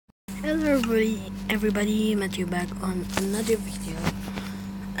Hello everybody, Matthew back on another video.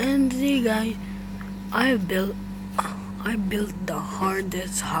 And today guys, I built the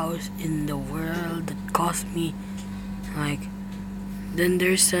hardest house in the world that cost me like, then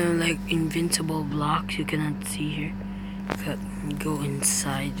there's some like invincible blocks you cannot see here that go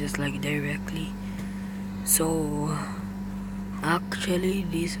inside just like directly. So actually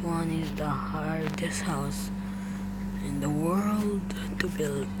this one is the hardest house in the world to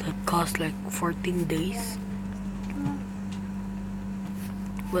build, that cost like 14 days,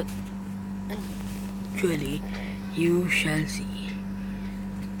 but actually you shall see.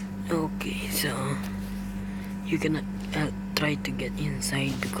 Okay, so you cannot try to get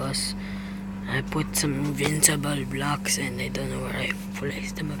inside because I put some invincible blocks and I don't know where I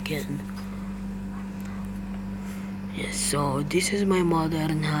placed them again. Yes, so this is my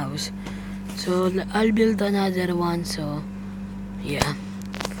modern house. So I'll build another one. So yeah,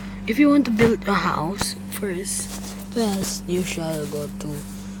 if you want to build a house first you shall go to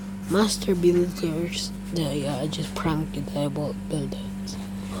Master Builders. Yeah, I just pranked it. I bought builders.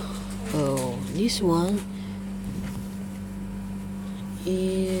 So this one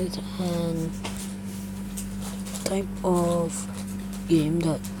is a type of game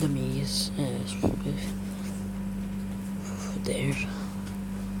that the maze is their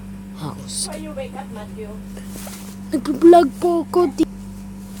house. Why you wake up, Matthew? Nagpa-vlog po ko.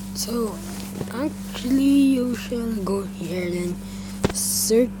 So actually you shall go here and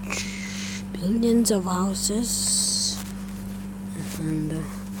search billions of houses and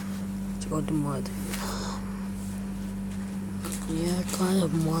let's go to modern. Yeah, kind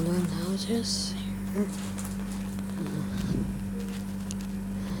of modern houses here.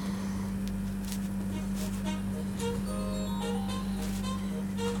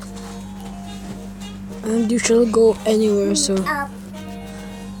 And you shall go anywhere, so I'm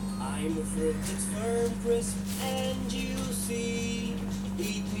a fruit that's firm, crisp, and juicy.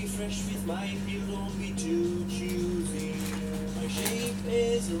 Eat me fresh with my peel, don't be too choosy. My shape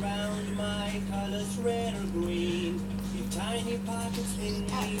is round, my color's red or green. With tiny pockets in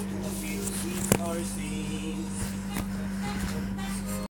me, a few sweet are seen.